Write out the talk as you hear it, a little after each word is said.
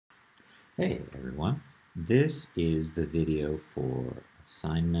Hey everyone, this is the video for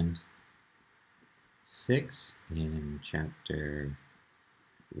assignment 6 in chapter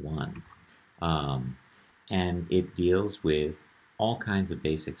 1. Um, and it deals with all kinds of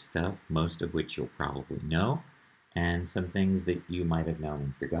basic stuff, most of which you'll probably know, and some things that you might have known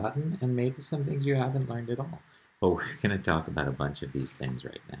and forgotten, and maybe some things you haven't learned at all. But we're going to talk about a bunch of these things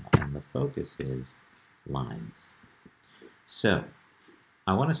right now, and the focus is lines. So,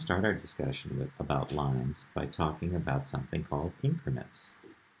 I want to start our discussion about lines by talking about something called increments.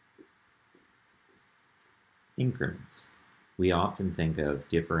 Increments. We often think of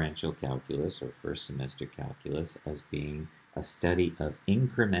differential calculus or first semester calculus as being a study of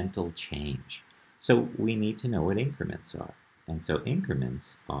incremental change. So we need to know what increments are. And so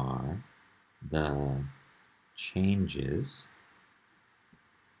increments are the changes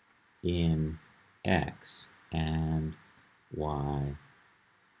in x and y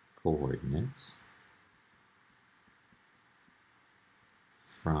coordinates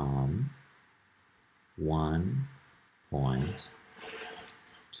from one point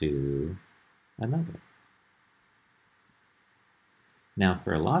to another. Now,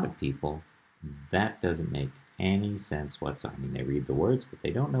 for a lot of people, that doesn't make any sense whatsoever. I mean, they read the words, but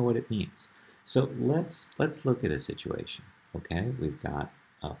they don't know what it means. So let's look at a situation. Okay, we've got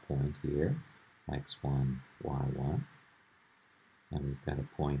a point here, x1, y1, and we've got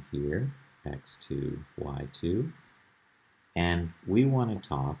a point here, x2, y2, and we want to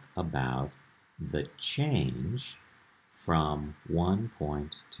talk about the change from one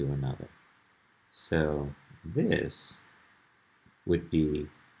point to another. So this would be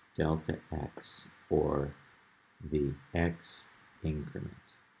delta x, or the x increment.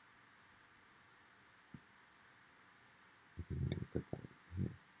 I'm going to put that over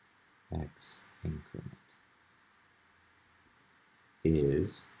here. X increment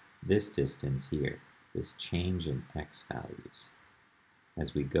is this distance here, this change in x values,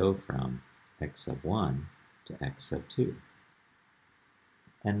 as we go from x sub 1 to x sub 2.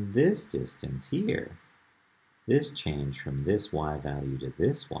 And this distance here, this change from this y value to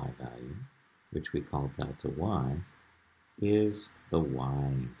this y value, which we call delta y, is the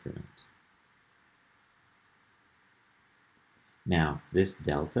y increment. Now, this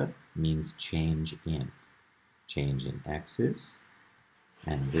delta means change in x's,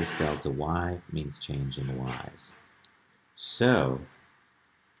 and this delta y means change in y's. So,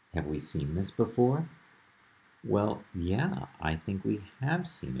 have we seen this before? Well, yeah, I think we have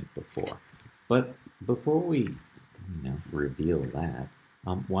seen it before. But before we, reveal that,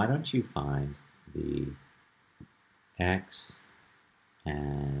 why don't you find the x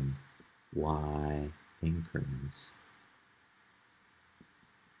and y increments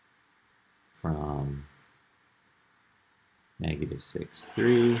from negative 6,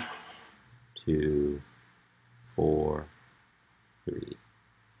 3 to 4, 3.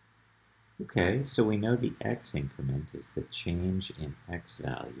 Okay, so we know the x increment is the change in x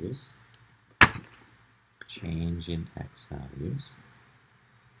values. Change in x values.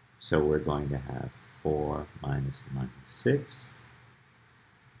 So we're going to have 4 minus 6.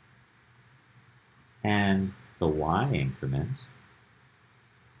 And the y increment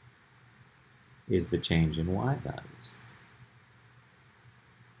is the change in y values.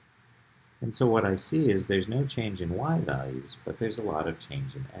 And so what I see is there's no change in y values, but there's a lot of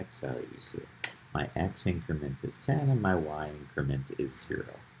change in x values here. My x increment is 10 and my y increment is 0.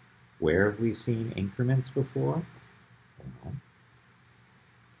 Where have we seen increments before? Well,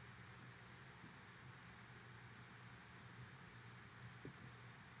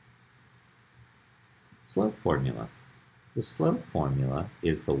 slope formula. The slope formula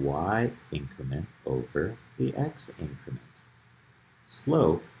is the y increment over the x increment.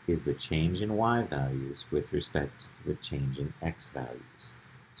 Slope is the change in y values with respect to the change in x values.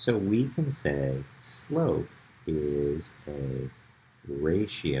 So we can say slope is a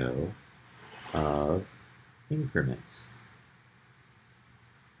ratio of increments.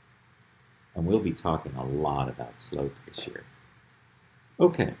 And we'll be talking a lot about slope this year.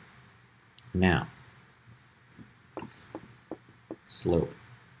 Okay, now, slope.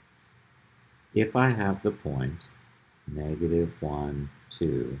 If I have the point negative 1,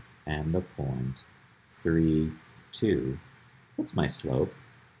 2, and the point 3, 2, what's my slope?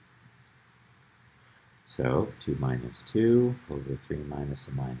 So 2 minus 2 over 3 minus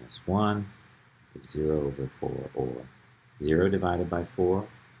a minus 1 is 0 over 4, or 0 divided by 4.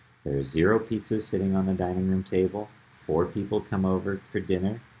 There's 0 pizzas sitting on the dining room table. 4 people come over for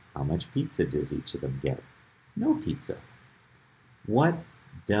dinner. How much pizza does each of them get? No pizza. What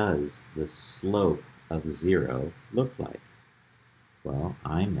does the slope of 0 look like? Well,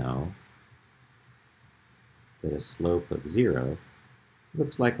 I know that a slope of 0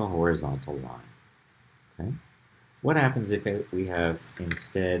 looks like a horizontal line. Okay? What happens if we have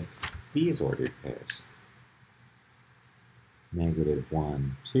instead these ordered pairs?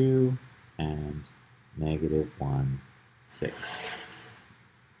 -1, 2, and -1, 6.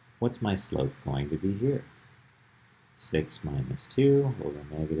 What's my slope going to be here? 6 minus 2 over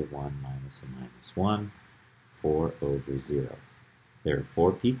 -1 minus a -1, 4 over 0. There are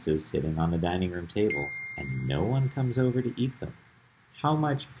 4 pizzas sitting on the dining room table, and no one comes over to eat them. How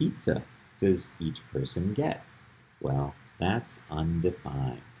much pizza does each person get? Well, that's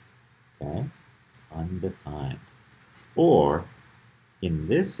undefined, okay? It's undefined. Or, in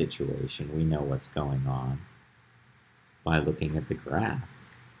this situation, we know what's going on by looking at the graph.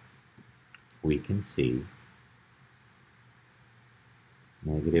 We can see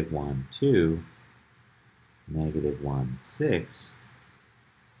 -1, 2, -1, 6.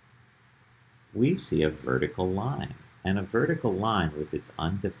 We see a vertical line. And a vertical line with its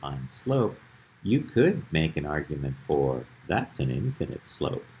undefined slope, you could make an argument for that's an infinite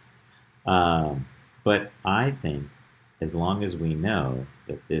slope. But I think as long as we know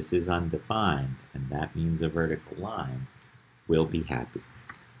that this is undefined and that means a vertical line, we'll be happy.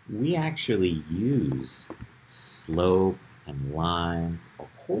 We actually use slope and lines a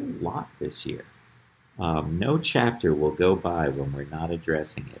whole lot this year. No chapter will go by when we're not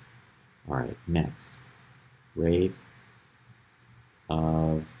addressing it. All right, next. Rate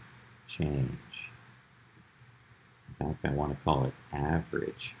of change. In fact, I want to call it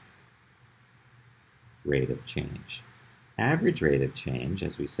average rate of change. Average rate of change,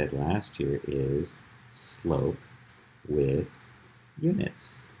 as we said last year, is slope with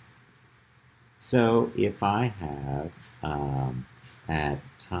units. So if I have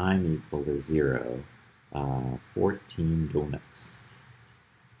at time equal to 0, 14 donuts,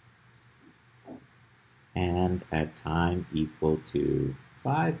 and at time equal to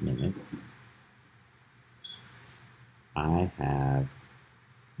 5 minutes, I have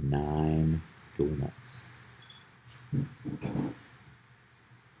 9 donuts.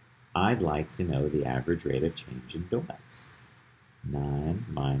 I'd like to know the average rate of change in donuts. 9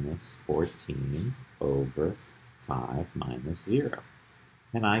 minus 14 over 5 minus 0.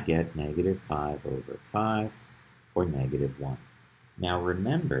 And I get -5 over 5, or -1. Now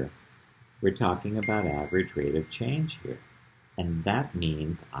remember, we're talking about average rate of change here. And that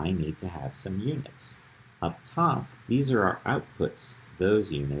means I need to have some units. Up top, these are our outputs.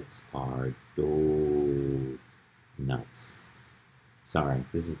 Those units are donuts. Sorry,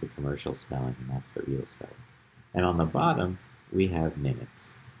 this is the commercial spelling, and that's the real spelling. And on the bottom, we have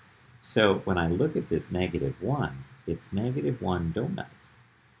minutes. So when I look at this -1, it's -1 donut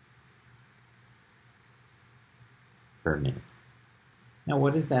per minute. Now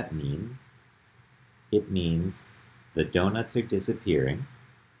what does that mean? It means the donuts are disappearing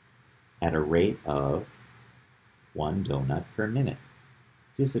at a rate of 1 donut per minute.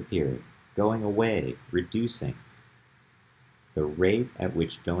 Disappearing, going away, reducing. The rate at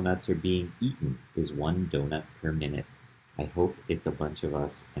which donuts are being eaten is 1 donut per minute. I hope it's a bunch of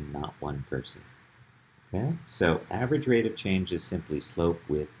us and not one person. Okay? So average rate of change is simply slope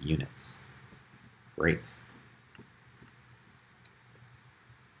with units. Great.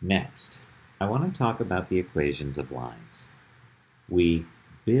 Next, I want to talk about the equations of lines. We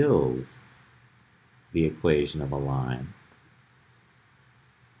build the equation of a line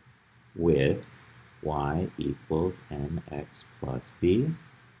with y equals mx plus b,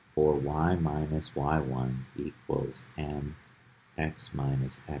 or y minus y1 equals mx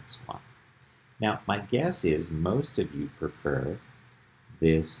minus x1. Now, my guess is most of you prefer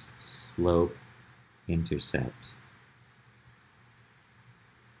this slope-intercept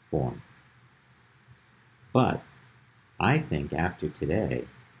form. But I think after today,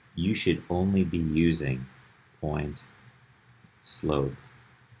 you should only be using point-slope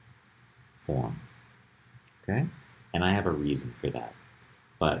form. Okay? And I have a reason for that.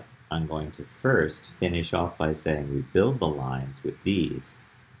 But I'm going to first finish off by saying we build the lines with these,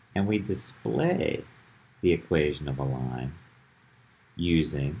 and we display the equation of a line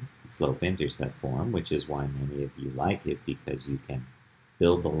using slope-intercept form, which is why many of you like it, because you can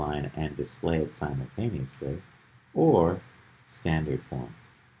build the line and display it simultaneously, or standard form.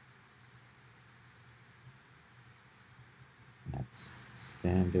 That's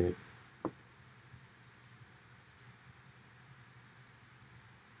standard.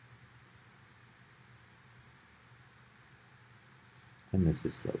 And this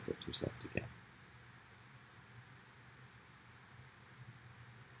is slope-intercept again.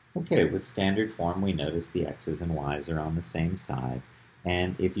 Okay, with standard form, we notice the x's and y's are on the same side.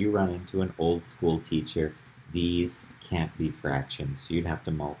 And if you run into an old school teacher, these can't be fractions. You'd have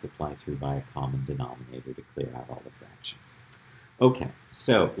to multiply through by a common denominator to clear out all the fractions. Okay,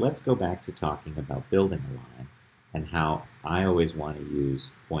 so let's go back to talking about building a line and how I always want to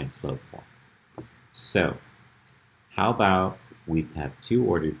use point-slope form. So how about we have two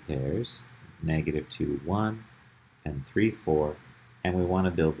ordered pairs, -2, 1, and 3, 4, and we want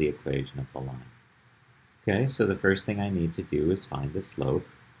to build the equation of the line. Okay, so the first thing I need to do is find the slope.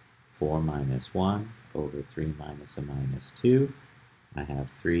 4 minus 1 over 3 minus a minus 2. I have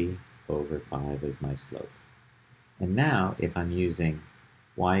 3 over 5 as my slope. And now, if I'm using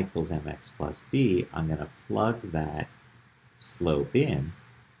y equals mx plus b, I'm going to plug that slope in,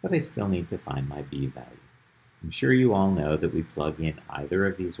 but I still need to find my b value. I'm sure you all know that we plug in either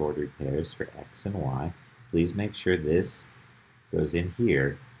of these ordered pairs for x and y. Please make sure this goes in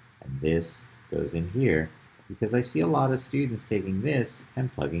here and this goes in here, because I see a lot of students taking this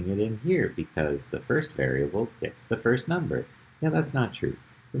and plugging it in here because the first variable gets the first number. Yeah, that's not true.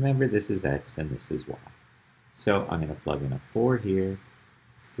 Remember, this is x and this is y. So I'm going to plug in a 4 here,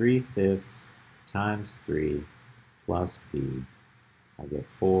 3/5 times 3 plus b. I get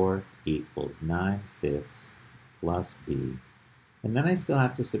 4 equals 9/5 plus b. And then I still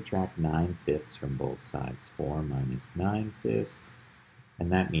have to subtract 9/5 from both sides. 4 minus 9/5, and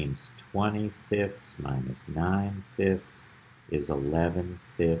that means 20/5 minus 9/5 is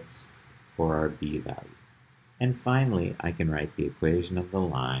 11/5 for our b value. And finally, I can write the equation of the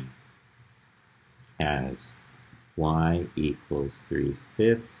line as y equals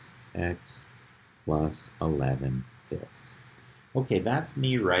 3/5 x plus 11/5. Okay, that's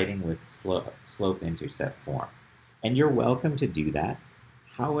me writing with slope-intercept form. And you're welcome to do that.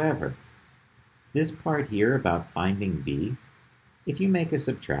 However, this part here about finding b, if you make a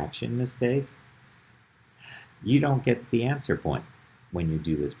subtraction mistake, you don't get the answer point when you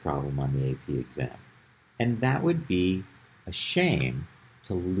do this problem on the AP exam. And that would be a shame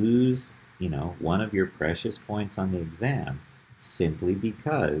to lose, one of your precious points on the exam simply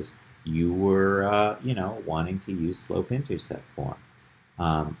because you were, wanting to use slope-intercept form.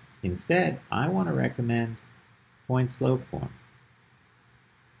 Instead, I want to recommend point-slope form.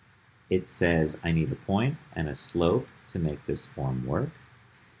 It says I need a point and a slope to make this form work.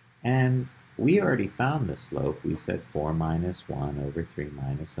 And we already found the slope. We said 4 minus 1 over 3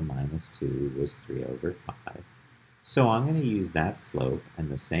 minus a minus 2 was 3 over 5. So I'm going to use that slope and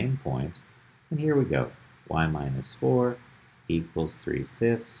the same point. And here we go. Y minus 4 equals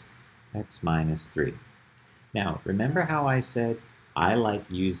 3/5 x minus 3. Now, remember how I said I like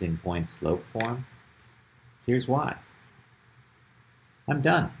using point-slope form? Here's why. I'm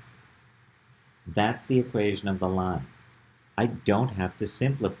done. That's the equation of the line. I don't have to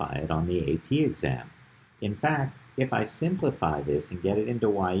simplify it on the AP exam. In fact, if I simplify this and get it into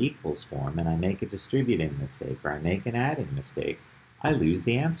y equals form and I make a distributing mistake or I make an adding mistake, I lose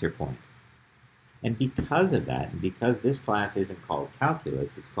the answer point. And because of that, and because this class isn't called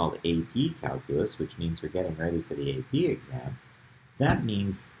calculus, it's called AP calculus, which means we're getting ready for the AP exam, that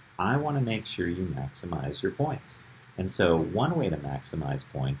means I want to make sure you maximize your points. And so one way to maximize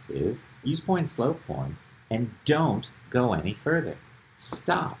points is use point-slope form and don't go any further.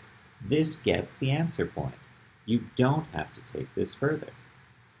 Stop. This gets the answer point. You don't have to take this further.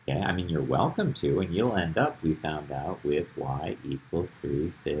 Okay, I mean, you're welcome to, and you'll end up, we found out, with y equals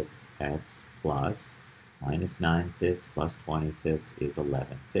 3/5 x plus minus 9/5 plus 20/5 is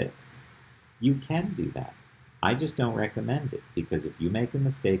 11/5. You can do that. I just don't recommend it, because if you make a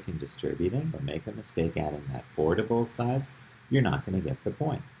mistake in distributing or make a mistake adding that 4 to both sides, you're not going to get the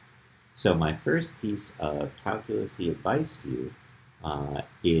point. So my first piece of calculus-y advice to you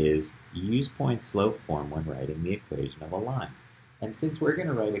is use point-slope form when writing the equation of a line. And since we're going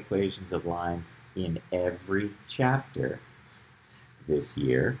to write equations of lines in every chapter this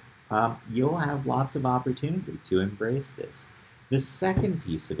year, you'll have lots of opportunity to embrace this. The second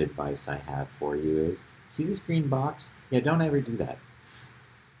piece of advice I have for you is, see this green box? Yeah, don't ever do that.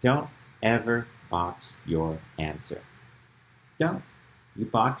 Don't ever box your answer. Don't. You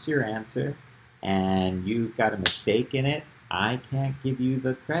box your answer and you've got a mistake in it, I can't give you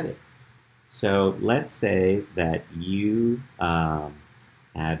the credit. So let's say that you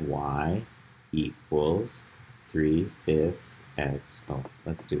add y equals 3/5 x. Oh,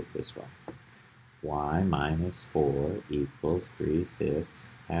 let's do it this way. Y minus 4 equals 3/5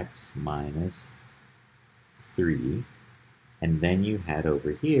 x minus 3. And then you had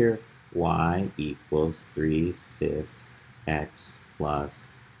over here y equals 3/5 x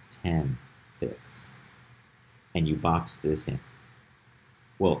plus 10/5. And you box this in.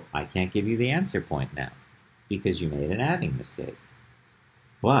 Well, I can't give you the answer point now because you made an adding mistake.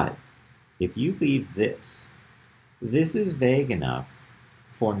 But if you leave this This is vague enough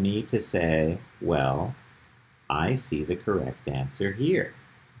for me to say, well, I see the correct answer here.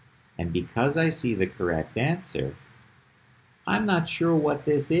 And because I see the correct answer, I'm not sure what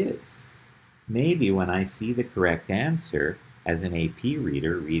this is. Maybe when I see the correct answer as an AP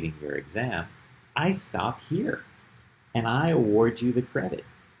reader reading your exam, I stop here and I award you the credit.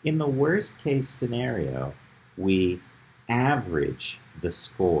 In the worst case scenario, we average the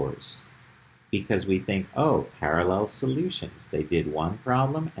scores because we think, oh, parallel solutions. They did one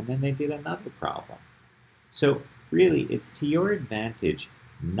problem and then they did another problem. So really, it's to your advantage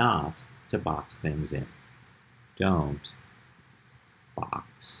not to box things in. Don't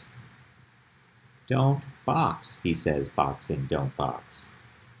box. Don't box, he says, boxing, don't box.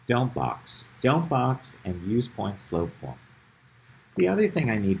 Don't box. Don't box and use point slope form. The other thing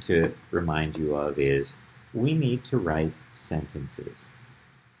I need to remind you of is we need to write sentences.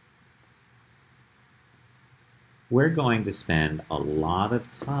 We're going to spend a lot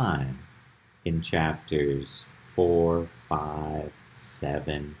of time in chapters 4, 5,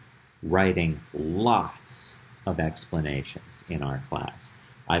 7, writing lots of explanations in our class.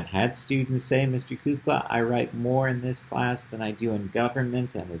 I've had students say, Mr. Kukla, I write more in this class than I do in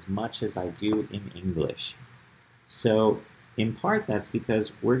government and as much as I do in English. So in part that's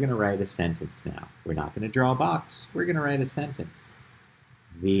because we're going to write a sentence now. We're not going to draw a box. We're going to write a sentence.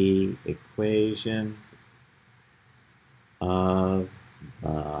 The equation of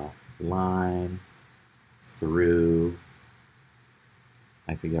the line through,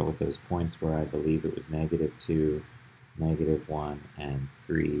 I forget what those points were, I believe it was -2, -1, and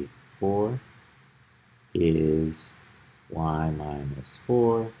 3, 4, is y minus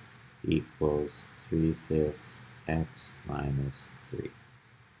 4 equals 3/5 x minus 3.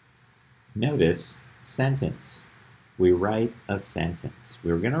 Notice sentence. We write a sentence.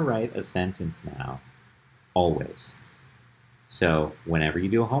 We're going to write a sentence now, always. So whenever you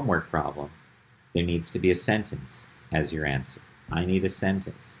do a homework problem, there needs to be a sentence as your answer. I need a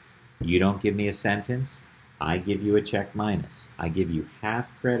sentence. You don't give me a sentence, I give you a check minus. I give you half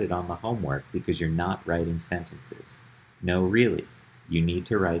credit on the homework because you're not writing sentences. No, really, you need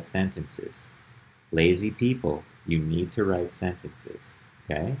to write sentences. Lazy people, you need to write sentences.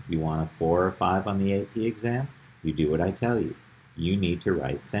 Okay? You want a 4 or 5 on the AP exam? You do what I tell you. You need to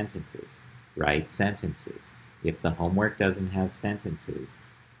write sentences. Write sentences. If the homework doesn't have sentences,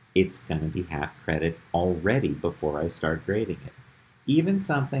 it's going to be half credit already before I start grading it. Even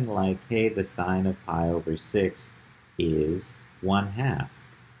something like, hey, the sine of pi over 6 is 1/2.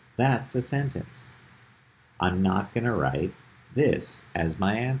 That's a sentence. I'm not going to write this as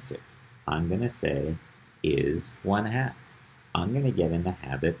my answer. I'm going to say, is 1/2. I'm going to get in the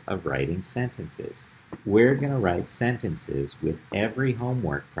habit of writing sentences. We're going to write sentences with every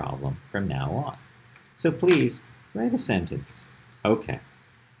homework problem from now on. So please, write a sentence. Okay,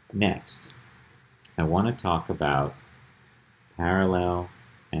 next, I want to talk about parallel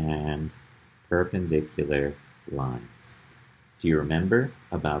and perpendicular lines. Do you remember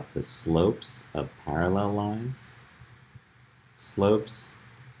about the slopes of parallel lines? Slopes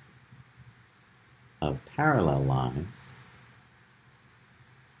of parallel lines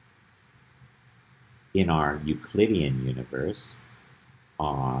in our Euclidean universe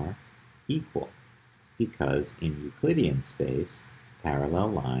are equal, because in Euclidean space,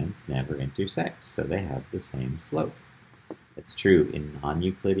 parallel lines never intersect, so they have the same slope. It's true in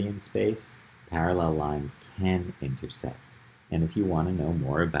non-Euclidean space, parallel lines can intersect. And if you want to know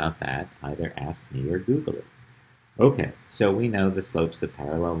more about that, either ask me or Google it. Okay, so we know the slopes of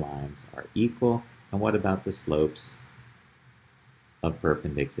parallel lines are equal, and what about the slopes of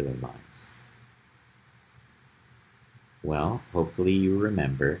perpendicular lines? Well, hopefully you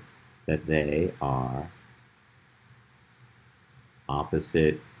remember that they are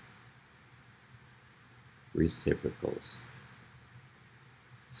opposite reciprocals.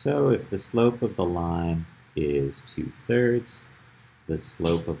 So if the slope of the line is 2/3, the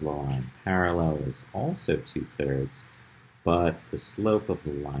slope of the line parallel is also 2/3, but the slope of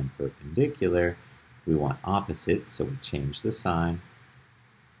the line perpendicular, we want opposite, so we change the sign,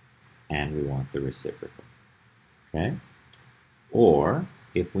 and we want the reciprocal. Okay? Or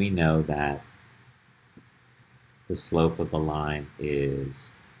if we know that the slope of the line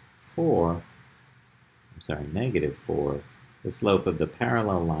is -4, the slope of the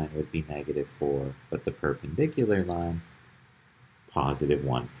parallel line would be -4, but the perpendicular line,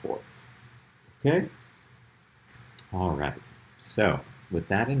 +1/4. Okay? All right. So, with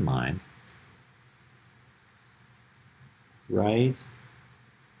that in mind, write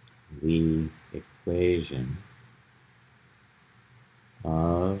the equation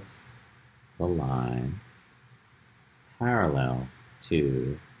of the line parallel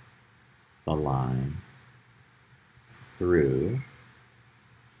to the line through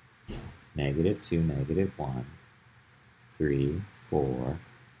 -2, -1, 3, 4,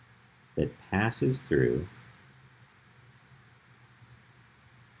 that passes through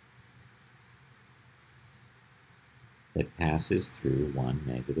that passes through 1,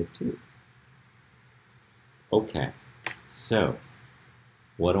 -2. Okay, so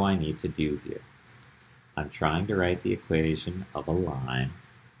what do I need to do here? I'm trying to write the equation of a line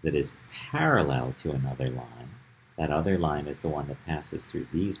that is parallel to another line. That other line is the one that passes through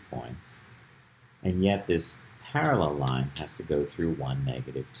these points, and yet this parallel line has to go through 1,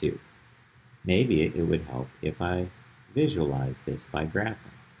 -2. Maybe it would help if I visualize this by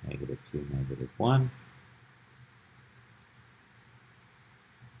graphing. -2, -1.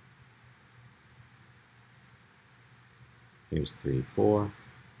 Here's 3, 4.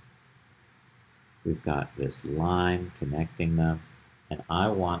 We've got this line connecting them, and I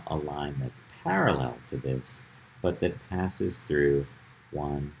want a line that's parallel to this, but that passes through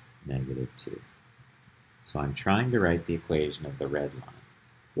 1, -2. So I'm trying to write the equation of the red line.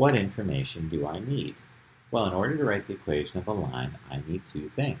 What information do I need? Well, in order to write the equation of a line, I need two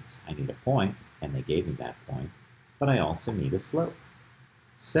things. I need a point, and they gave me that point, but I also need a slope.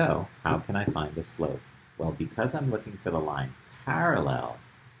 So how can I find a slope? Well, because I'm looking for the line parallel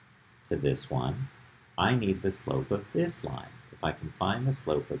to this one, I need the slope of this line. If I can find the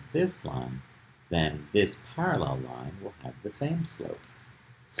slope of this line, then this parallel line will have the same slope.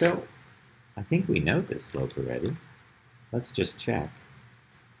 So I think we know this slope already. Let's just check.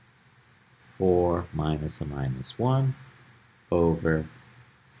 4 minus a minus 1 over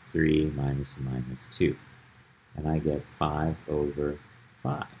 3 minus a minus 2. And I get 5 over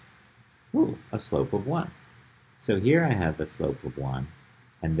 5. Ooh, a slope of 1. So here I have a slope of 1,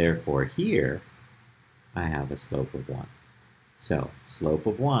 and therefore here I have a slope of 1. So slope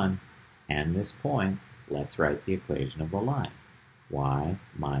of 1 and this point, let's write the equation of the line. Y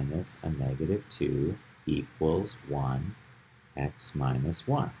minus a -2 equals 1, x minus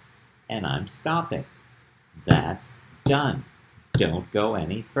 1. And I'm stopping. That's done. Don't go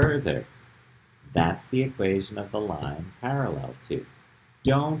any further. That's the equation of the line parallel to.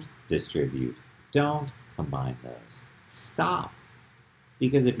 Don't distribute. Don't combine those. Stop.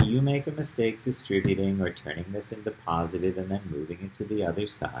 Because if you make a mistake distributing or turning this into positive and then moving it to the other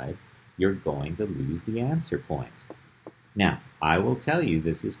side, you're going to lose the answer point. Now, I will tell you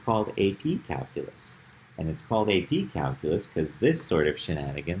this is called AP calculus. And it's called AP calculus because this sort of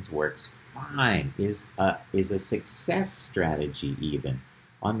shenanigans works fine, is a success strategy even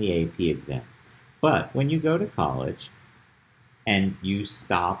on the AP exam. But when you go to college and you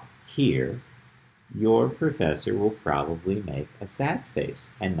stop here, your professor will probably make a sad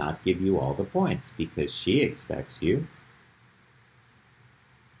face and not give you all the points because she expects you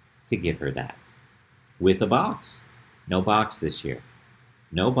to give her that. With a box. No box this year.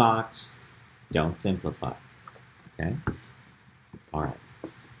 No box. Don't simplify. Okay? All right.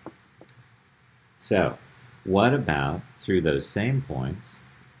 So, what about through those same points,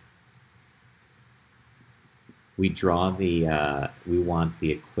 we draw the, we want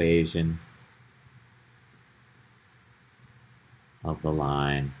the equation of the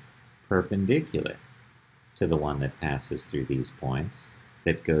line perpendicular to the one that passes through these points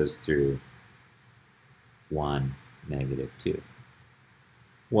that goes through 1, -2.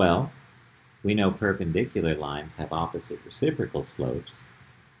 Well, we know perpendicular lines have opposite reciprocal slopes.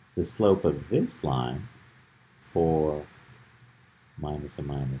 The slope of this line, 4 minus a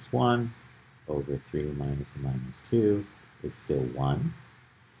minus 1 over 3 minus a minus 2, is still 1.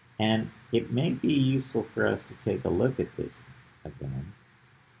 And it may be useful for us to take a look at this again.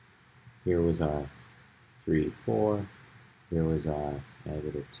 Here was our 3, 4. Here was our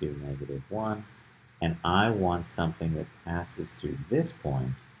 -2, -1. And I want something that passes through this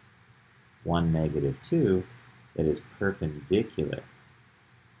point, 1, -2, that is perpendicular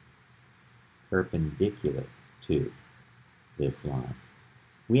to this line.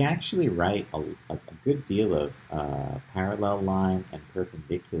 We actually write a good deal of parallel line and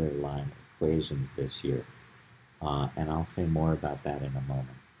perpendicular line equations this year. And I'll say more about that in a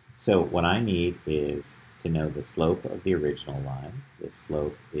moment. So what I need is to know the slope of the original line. The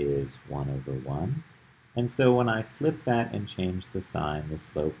slope is 1 over 1. And so when I flip that and change the sign, the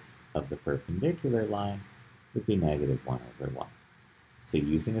slope of the perpendicular line would be -1 over 1. So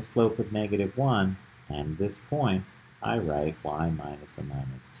using a slope of -1 and this point, I write y minus a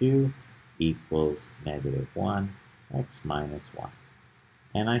minus 2 equals -1, x minus 1.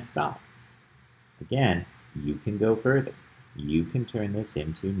 And I stop. Again, you can go further. You can turn this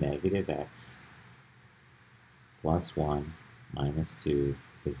into -x plus 1 minus 2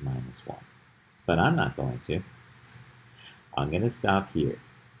 is minus 1. But I'm not going to. I'm going to stop here.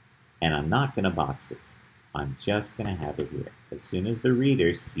 And I'm not going to box it. I'm just going to have it here. As soon as the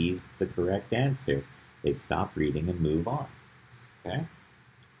reader sees the correct answer, they stop reading and move on. Okay?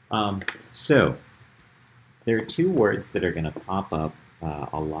 So, there are two words that are going to pop up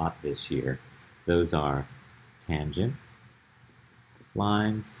a lot this year. Those are tangent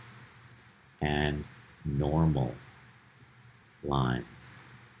lines and normal lines.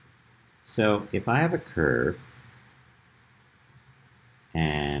 So, if I have a curve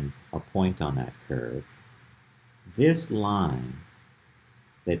and a point on that curve, this line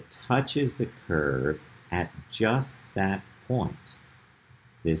that touches the curve at just that point,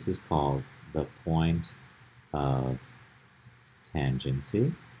 this is called the point of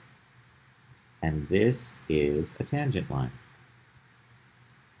tangency, and this is a tangent line.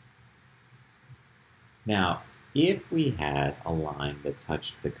 Now, if we had a line that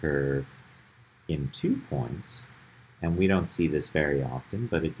touched the curve in 2 points, and we don't see this very often,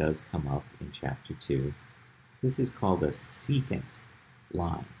 but it does come up in Chapter 2, this is called a secant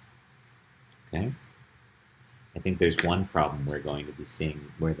line. Okay? I think there's one problem we're going to be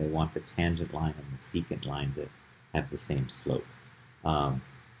seeing where they want the tangent line and the secant line to have the same slope.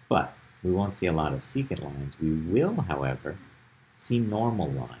 But we won't see a lot of secant lines. We will, however, see normal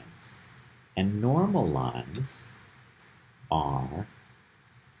lines. And normal lines are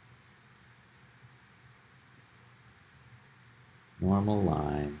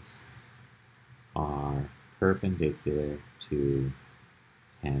perpendicular to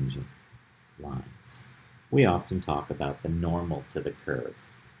tangent lines. We often talk about the normal to the curve.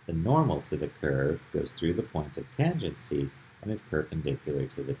 The normal to the curve goes through the point of tangency and is perpendicular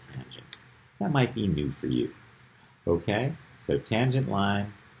to the tangent. That might be new for you. Okay, so tangent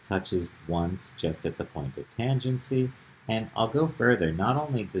line touches once just at the point of tangency, and I'll go further. Not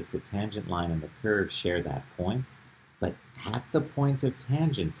only does the tangent line and the curve share that point, but at the point of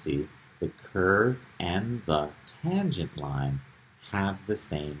tangency, the curve and the tangent line have the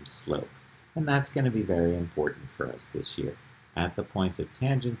same slope. And that's going to be very important for us this year. At the point of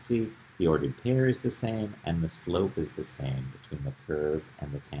tangency, the ordered pair is the same, and the slope is the same between the curve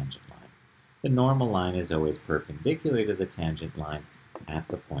and the tangent line. The normal line is always perpendicular to the tangent line at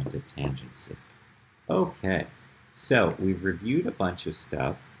the point of tangency. Okay, so we've reviewed a bunch of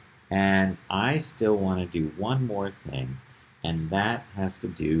stuff, and I still want to do one more thing, and that has to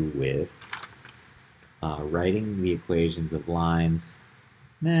do with writing the equations of lines,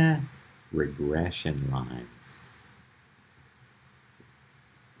 regression lines.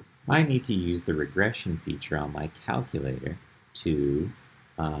 I need to use the regression feature on my calculator to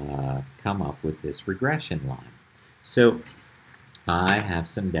come up with this regression line. So I have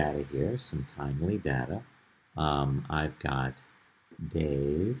some data here, some timely data. I've got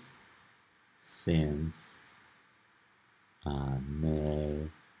days since May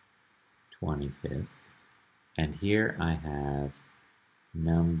 25th, and here I have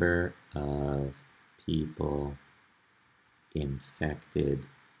number of people infected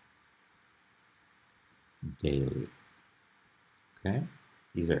daily. Okay,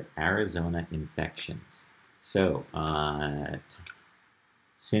 these are Arizona infections. So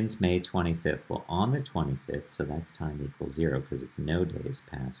since May 25th, well, on the 25th, so that's time equals 0 because it's no days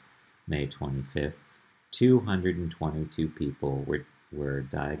past May 25th, 222 people were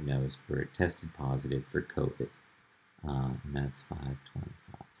diagnosed, were tested positive for COVID. And that's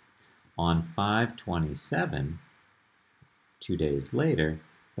 5/25. On 5/27, 2 days later,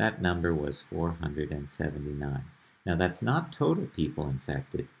 that number was 479. Now, that's not total people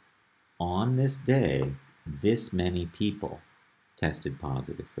infected. On this day, this many people tested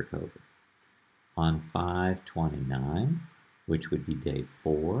positive for COVID. On 5/29, which would be day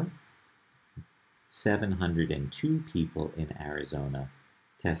 4, 702 people in Arizona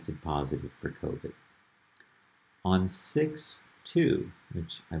tested positive for COVID. On 6/2,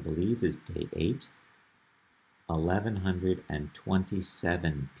 which I believe is day 8,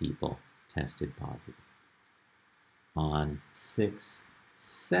 1,127 people tested positive. On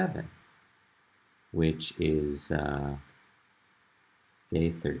 6/7, which is day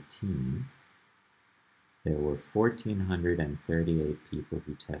 13, there were 1,438 people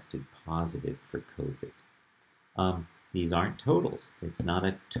who tested positive for COVID. These aren't totals. It's not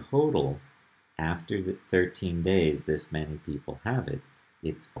a total after the 13 days this many people have it.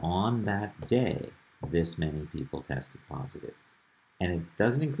 It's on that day this many people tested positive. And it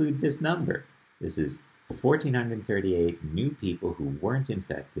doesn't include this number. This is 1,438 new people who weren't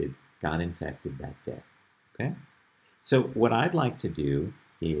infected got infected that day. Okay? So what I'd like to do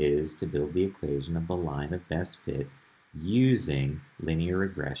is to build the equation of the line of best fit using linear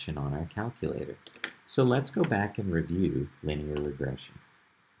regression on our calculator. So let's go back and review linear regression.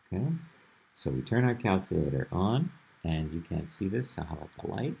 Okay, so we turn our calculator on, and you can't see this, so how about the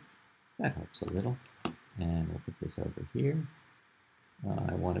light? That helps a little. And we'll put this over here.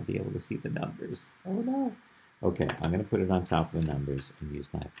 I want to be able to see the numbers. Oh no. Okay, I'm going to put it on top of the numbers and use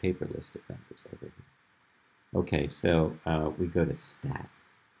my paper list of numbers over here. Okay, so we go to stat.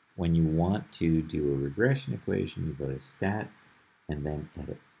 When you want to do a regression equation, you go to stat and then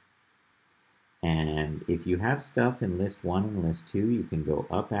edit. And if you have stuff in list 1 and list 2, you can go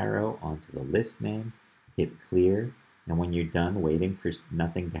up arrow onto the list name, hit clear, and when you're done waiting for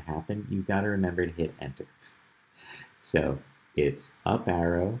nothing to happen, you got to remember to hit enter. So it's up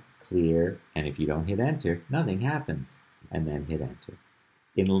arrow, clear, and if you don't hit enter, nothing happens, and then hit enter.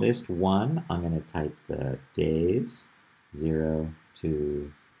 In list 1, I'm going to type the days, 0,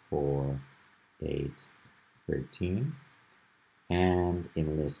 2, 4, 8, 13. And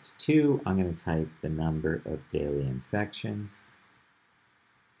in list 2, I'm going to type the number of daily infections.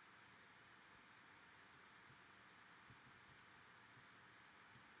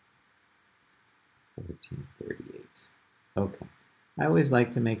 $14.38. Okay. I always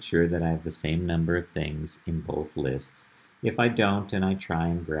like to make sure that I have the same number of things in both lists. If I don't and I try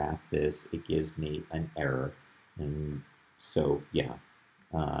and graph this, it gives me an error. And so, yeah,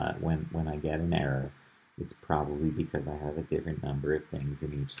 when I get an error, it's probably because I have a different number of things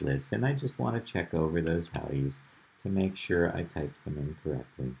in each list, and I just want to check over those values to make sure I typed them in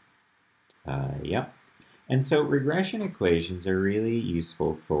correctly. Yep. And so regression equations are really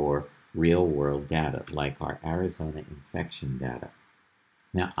useful for real-world data, like our Arizona infection data.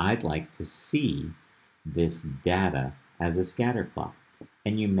 Now, I'd like to see this data as a scatter plot.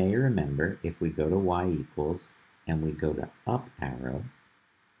 And you may remember if we go to y equals and we go to up arrow,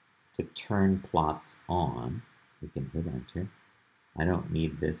 to turn plots on, we can hit enter. I don't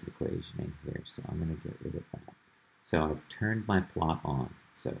need this equation in here, so I'm going to get rid of that. So I've turned my plot on.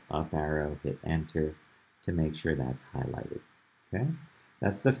 So up arrow, hit enter to make sure that's highlighted. Okay,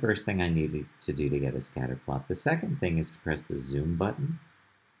 that's the first thing I needed to do to get a scatter plot. The second thing is to press the zoom button,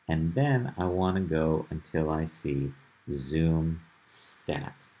 and then I want to go until I see zoom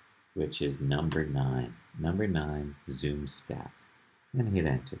stat, which is number 9. Number 9, zoom stat, and hit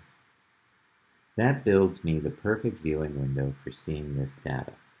enter. That builds me the perfect viewing window for seeing this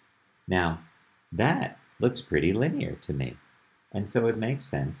data. Now, that looks pretty linear to me, and so it makes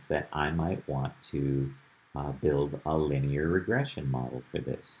sense that I might want to build a linear regression model for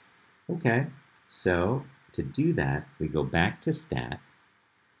this. Okay, so to do that, we go back to stat,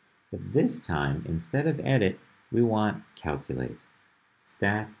 but this time, instead of edit, we want calculate.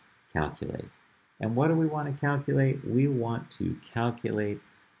 Stat, calculate. And what do we want to calculate? We want to calculate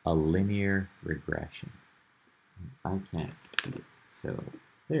a linear regression. I can't see it, so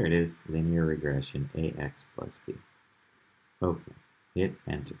there it is, linear regression, ax plus b. Okay, hit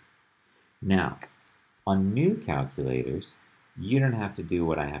enter. Now, on new calculators, you don't have to do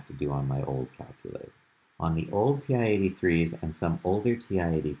what I have to do on my old calculator. On the old TI-83s and some older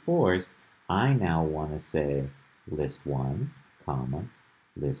TI-84s, I now want to say list 1, comma,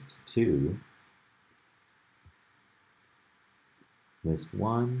 list 2, list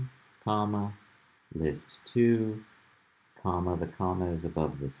 1, comma, list 2, comma, the comma is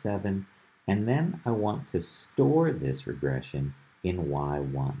above the 7, and then I want to store this regression in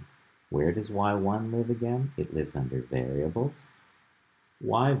y1. Where does y1 live again? It lives under variables,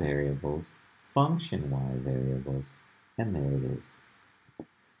 y variables, function y variables, and there it is.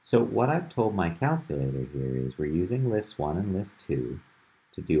 So what I've told my calculator here is we're using list 1 and list 2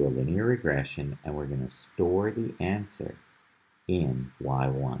 to do a linear regression, and we're going to store the answer in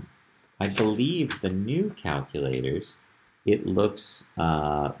y1. I believe the new calculators, it looks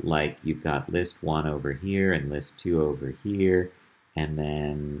like you've got list 1 over here and list 2 over here, and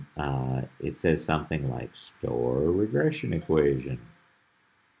then it says something like store regression equation.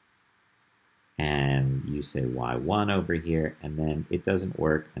 And you say y1 over here, and then it doesn't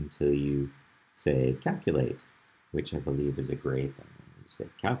work until you say calculate, which I believe is a gray thing. You say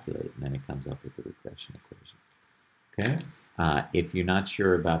calculate, and then it comes up with the regression equation. Okay? If you're not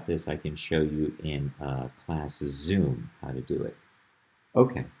sure about this, I can show you in class Zoom how to do it.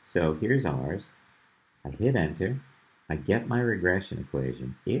 Okay, so here's ours. I hit enter. I get my regression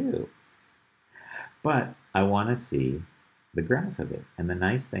equation. Ew. But I want to see the graph of it. And the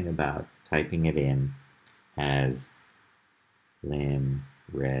nice thing about typing it in as lim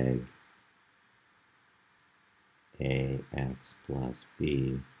reg ax plus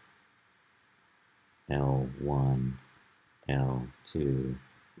b L1 L2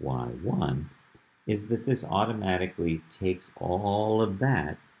 y1 is that this automatically takes all of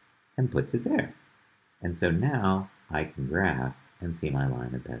that and puts it there. And so now I can graph and see my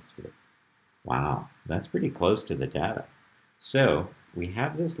line of best fit. Wow, that's pretty close to the data. So we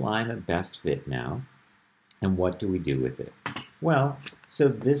have this line of best fit now, and what do we do with it? Well, so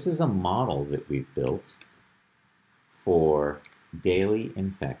this is a model that we've built for daily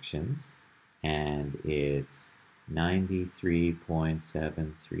infections, and it's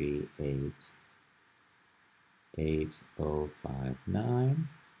 93.7388059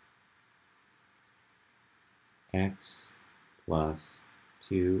 x plus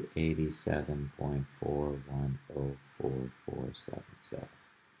 287.41044477.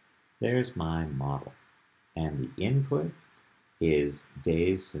 There's my model. And the input is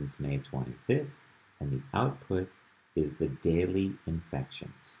days since May 25th, and the output is the daily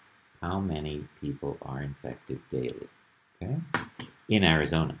infections. How many people are infected daily, okay, in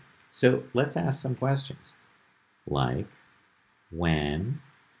Arizona. So let's ask some questions, like, when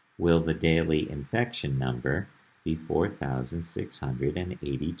will the daily infection number be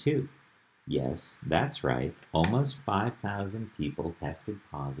 4,682? Yes, that's right. Almost 5,000 people tested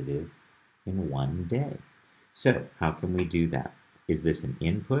positive in one day. So how can we do that? Is this an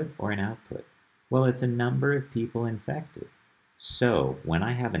input or an output? Well, it's a number of people infected. So when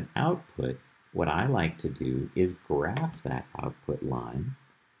I have an output, what I like to do is graph that output line.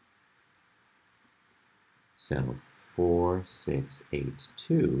 So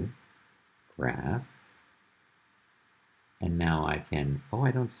 4682 graph. And now I can, oh,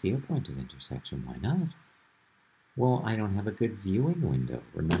 I don't see a point of intersection. Why not? Well, I don't have a good viewing window.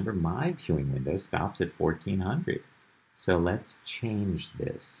 Remember, my viewing window stops at 1400. So let's change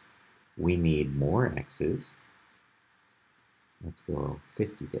this. We need more x's. Let's go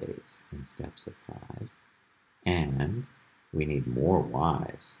 50 days in steps of 5. And we need more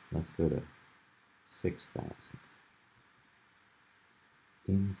y's. Let's go to 6,000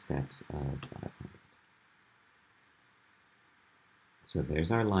 in steps of 500. So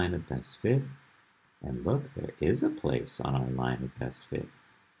there's our line of best fit. And look, there is a place on our line of best fit.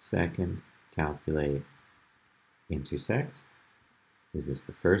 Second, calculate, intersect. Is this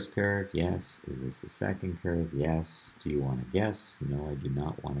the first curve? Yes. Is this the second curve? Yes. Do you want to guess? No, I do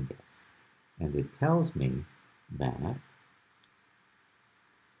not want to guess. And it tells me that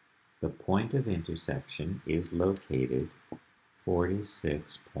the point of intersection is located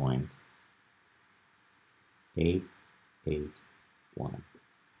 46.881.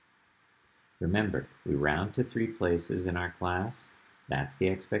 Remember, we round to 3 places in our class. That's the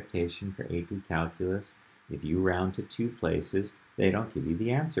expectation for AP Calculus. If you round to 2 places, they don't give you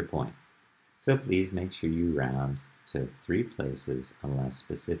the answer point. So please make sure you round to 3 places unless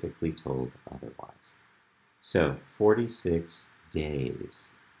specifically told otherwise. So 46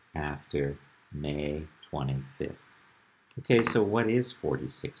 days after May 25th. Okay, so what is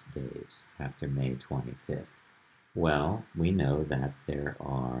 46 days after May 25th? Well, we know that there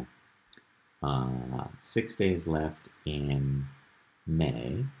are 6 days left in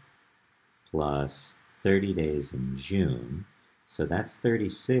May, plus 30 days in June. So that's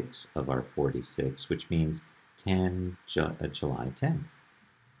 36 of our 46, which means July 10th.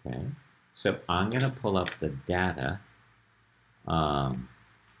 Okay, so I'm going to pull up the data to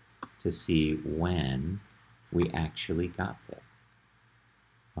see when we actually got there.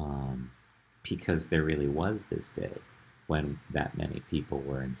 Because there really was this day when that many people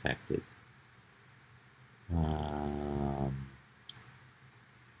were infected.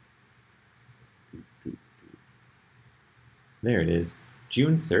 There it is,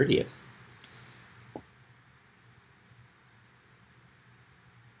 June 30th.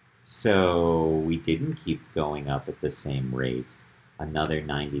 So we didn't keep going up at the same rate, another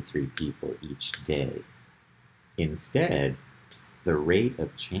 93 people each day. Instead, the rate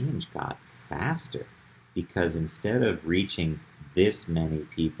of change got faster because instead of reaching this many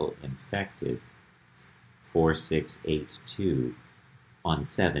people infected, 4682, on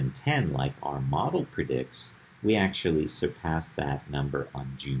 7/10 like our model predicts, we actually surpassed that number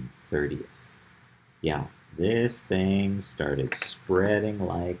on June 30th. Yeah, this thing started spreading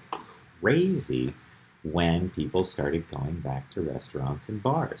like crazy when people started going back to restaurants and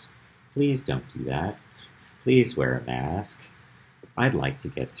bars. Please don't do that. Please wear a mask. I'd like to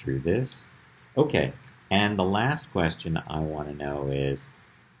get through this. Okay, and the last question I want to know is,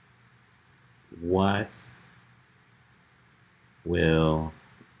 what will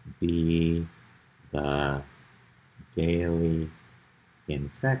be the daily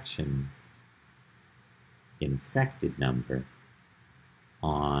infected number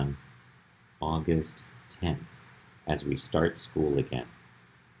on August 10th as we start school again?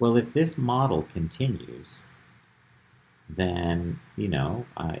 Well, if this model continues, then,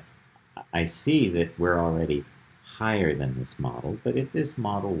 I see that we're already higher than this model, but if this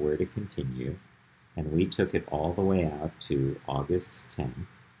model were to continue, and we took it all the way out to August 10th,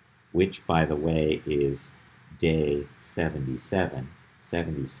 which, by the way, is day 77,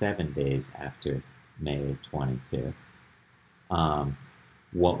 77 days after May 25th,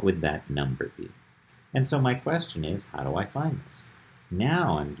 what would that number be? And so my question is, how do I find this?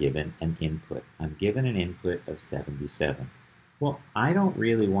 Now I'm given an input. I'm given an input of 77. Well, I don't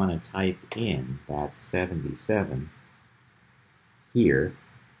really want to type in that 77 here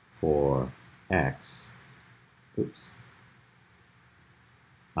for x. Oops.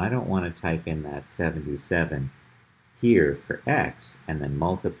 I don't want to type in that 77 here for x and then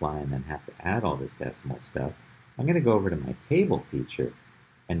multiply and then have to add all this decimal stuff. I'm going to go over to my table feature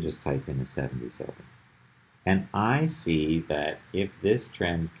and just type in a 77. And I see that if this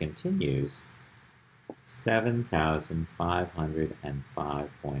trend continues,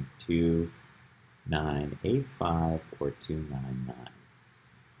 7,505.2985 or 299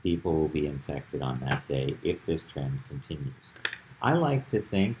 people will be infected on that day if this trend continues. I like to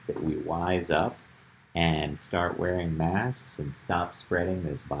think that we wise up and start wearing masks and stop spreading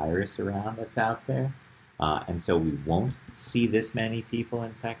this virus around that's out there. And so we won't see this many people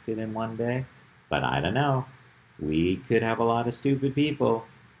infected in one day. But I don't know. We could have a lot of stupid people.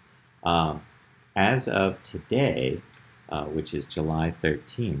 As of today, which is July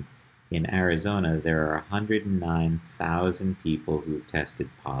 13th, in Arizona, there are 109,000 people who've tested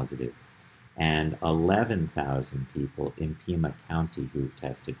positive and 11,000 people in Pima County who've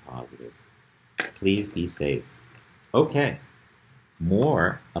tested positive. Please be safe. Okay,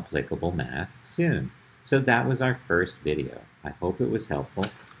 more applicable math soon. So that was our first video. I hope it was helpful.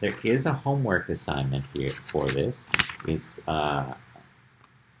 There is a homework assignment here for this. It's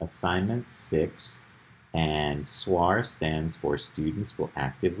assignment 6, and SWAR stands for Students Will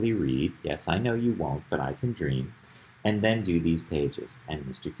Actively Read. Yes, I know you won't, but I can dream. And then do these pages. And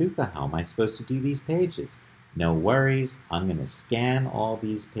Mr. Kuka, how am I supposed to do these pages? No worries. I'm going to scan all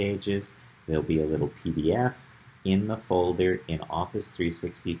these pages. There'll be a little PDF in the folder in Office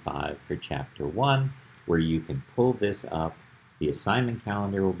 365 for Chapter 1, where you can pull this up. The assignment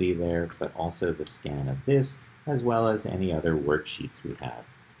calendar will be there, but also the scan of this, as well as any other worksheets we have.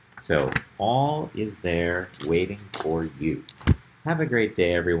 So all is there waiting for you. Have a great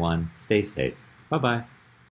day, everyone. Stay safe. Bye-bye.